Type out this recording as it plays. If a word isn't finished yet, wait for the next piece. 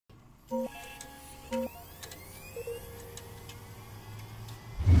A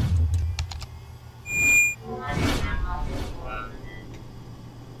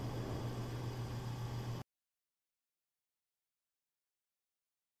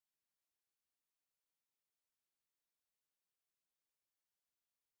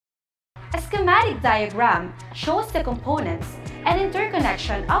schematic diagram shows the components and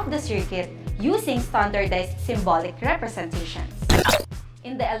interconnection of the circuit using standardized symbolic representations.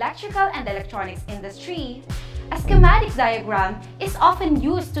 In the electrical and electronics industry, a schematic diagram is often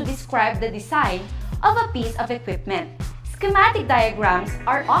used to describe the design of a piece of equipment. Schematic diagrams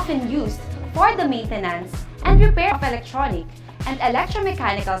are often used for the maintenance and repair of electronic and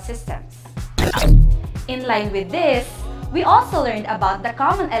electromechanical systems. In line with this, we also learned about the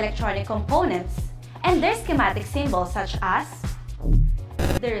common electronic components and their schematic symbols such as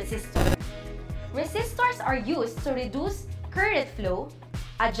the resistor. Resistors are used to reduce current flow,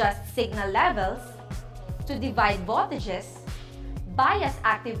 adjust signal levels, to divide voltages, bias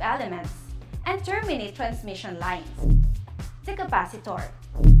active elements, and terminate transmission lines. The capacitor.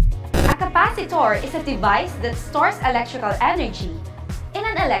 A capacitor is a device that stores electrical energy in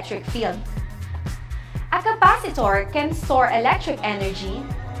an electric field. A capacitor can store electric energy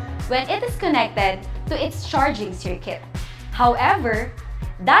when it is connected to its charging circuit. However,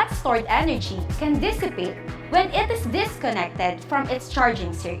 that stored energy can dissipate when it is disconnected from its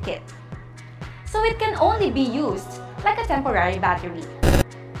charging circuit. So it can only be used like a temporary battery.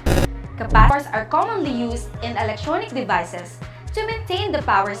 Capacitors are commonly used in electronic devices to maintain the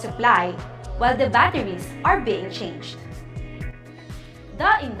power supply while the batteries are being changed.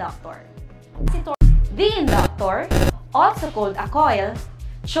 The inductor. The inductor, also called a coil,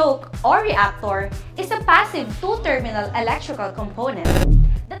 choke, or reactor, is a passive two-terminal electrical component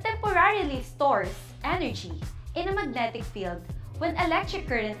that temporarily stores energy in a magnetic field when electric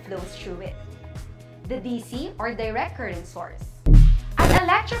current flows through it. The DC, or direct current source. An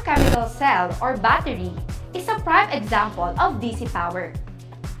electrochemical cell or battery is a prime example of DC power.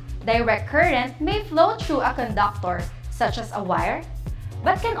 Direct current may flow through a conductor, such as a wire,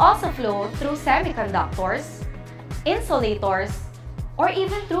 but can also flow through semiconductors, insulators, or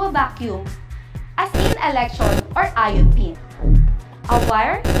even through a vacuum, as in electron or ion beam. A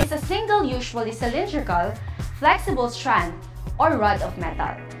wire is a single, usually cylindrical, flexible strand or rod of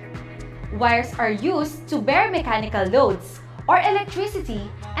metal. Wires are used to bear mechanical loads or electricity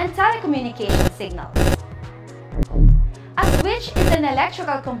and telecommunication signals. A switch is an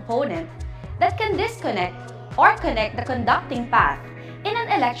electrical component that can disconnect or connect the conducting path in an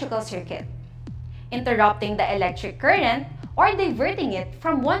electrical circuit, interrupting the electric current or diverting it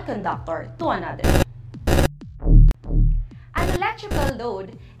from one conductor to another. An electrical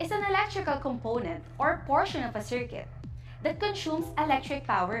load is an electrical component or portion of a circuit that consumes electric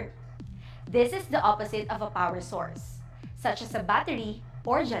power. This is the opposite of a power source, such as a battery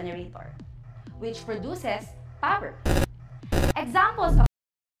or generator, which produces power. Examples of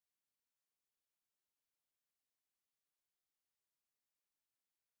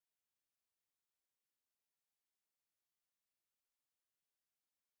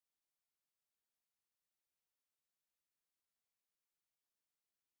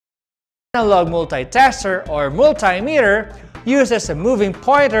analog multitester or multimeter uses a moving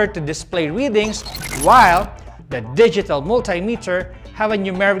pointer to display readings, while the digital multimeter have a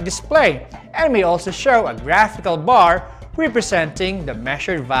numeric display and may also show a graphical bar representing the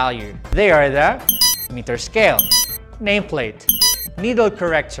measured value. They are the meter scale, nameplate, needle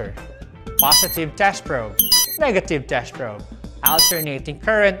corrector, positive test probe, negative test probe, alternating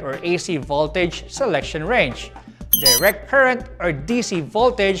current or AC voltage selection range, direct current or DC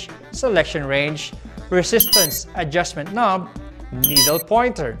voltage selection range, resistance adjustment knob, needle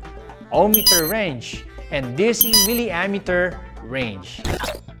pointer, ohmmeter range, and DC milliammeter range.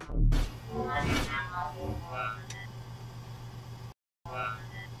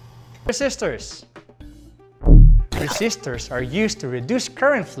 Resistors. Resistors are used to reduce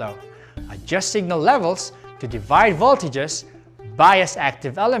current flow, adjust signal levels to divide voltages, bias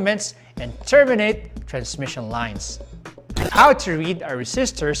active elements, and terminate transmission lines. How to read a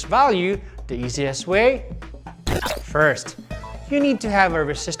resistor's value the easiest way? First, you need to have a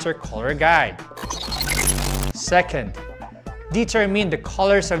resistor color guide. Second, determine the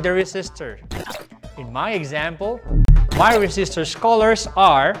colors of the resistor. In my example, my resistor's colors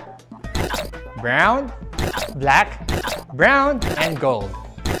are brown, black, brown, and gold.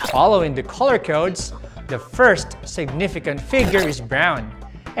 Following the color codes, the first significant figure is brown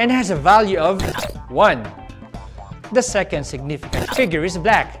and has a value of 1. The second significant figure is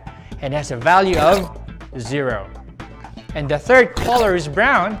black and has a value of 0. And the third color is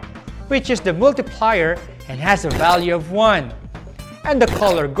brown which is the multiplier and has a value of 1. And the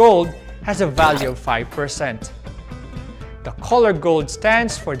color gold has a value of 5%. The color gold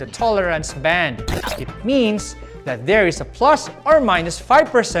stands for the tolerance band. It means that there is a plus or minus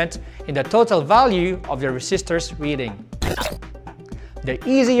 5% in the total value of the resistor's reading. The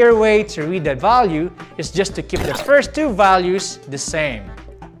easier way to read that value is just to keep the first two values the same.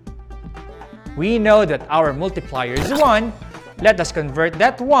 We know that our multiplier is 1. Let us convert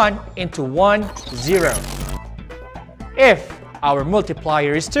that 1 into 1, 0. If our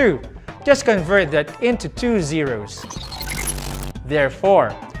multiplier is 2, just convert that into 2 zeros.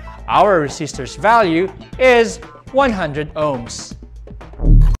 Therefore, our resistor's value is 100 ohms.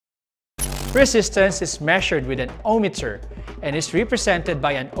 Resistance is measured with an ohmmeter and is represented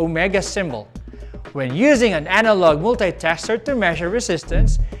by an omega symbol. When using an analog multitester to measure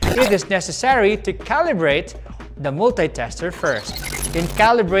resistance, it is necessary to calibrate the multitester first. In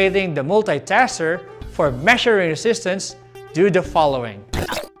calibrating the multitester for measuring resistance, do the following.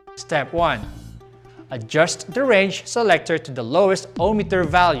 Step 1. Adjust the range selector to the lowest ohmmeter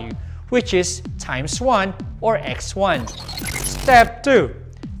value, which is times 1 or x1. Step 2.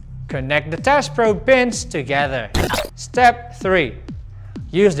 Connect the test probe pins together. Step 3.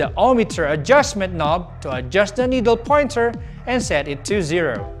 Use the ohmmeter adjustment knob to adjust the needle pointer and set it to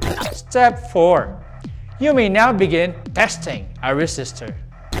 0. Step 4. You may now begin testing a resistor.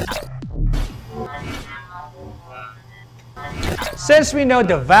 Since we know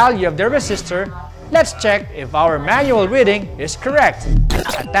the value of the resistor, let's check if our manual reading is correct.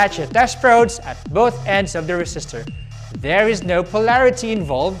 Attach the test probes at both ends of the resistor. There is no polarity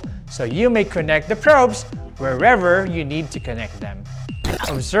involved, so you may connect the probes wherever you need to connect them.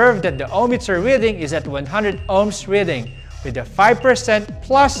 Observe that the ohmmeter reading is at 100 ohms reading with a 5%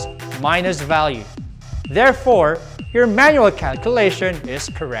 plus minus value. Therefore, your manual calculation is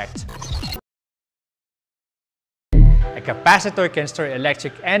correct. A capacitor can store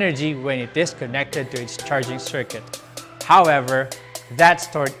electric energy when it is connected to its charging circuit. However, that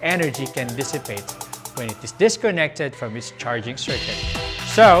stored energy can dissipate when it is disconnected from its charging circuit.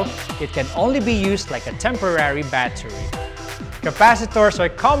 So, it can only be used like a temporary battery. Capacitors are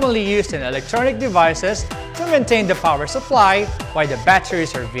commonly used in electronic devices to maintain the power supply while the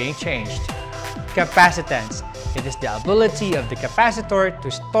batteries are being changed. Capacitance. It is the ability of the capacitor to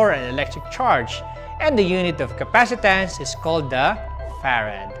store an electric charge, and the unit of capacitance is called the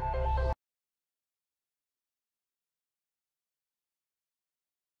farad.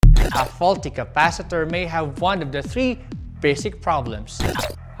 A faulty capacitor may have one of the three basic problems.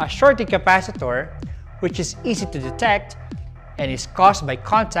 A shorty capacitor, which is easy to detect and is caused by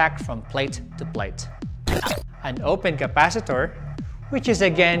contact from plate to plate. An open capacitor, which is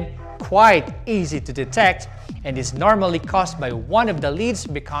again quite easy to detect and is normally caused by one of the leads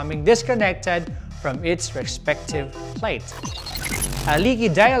becoming disconnected from its respective plate. A leaky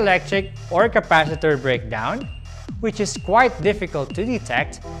dielectric or capacitor breakdown, which is quite difficult to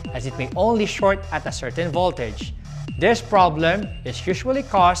detect as it may only short at a certain voltage. This problem is usually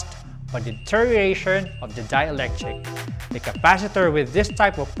caused by the deterioration of the dielectric. The capacitor with this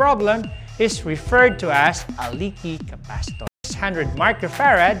type of problem is referred to as a leaky capacitor. 600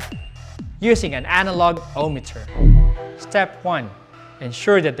 microfarad using an analog ohmmeter. Step 1.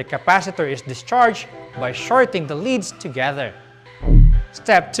 Ensure that the capacitor is discharged by shorting the leads together.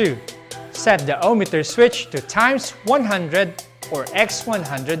 Step 2. Set the ohmmeter switch to times 100 or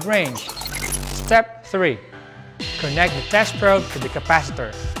x100 range. Step 3. Connect the test probe to the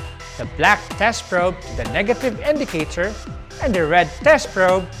capacitor, the black test probe to the negative indicator, and the red test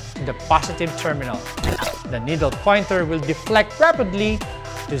probe to the positive terminal. The needle pointer will deflect rapidly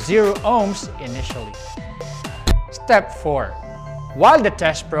to 0 ohms initially. Step 4. While the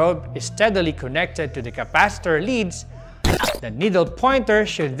test probe is steadily connected to the capacitor leads, the needle pointer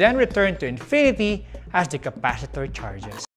should then return to infinity as the capacitor charges.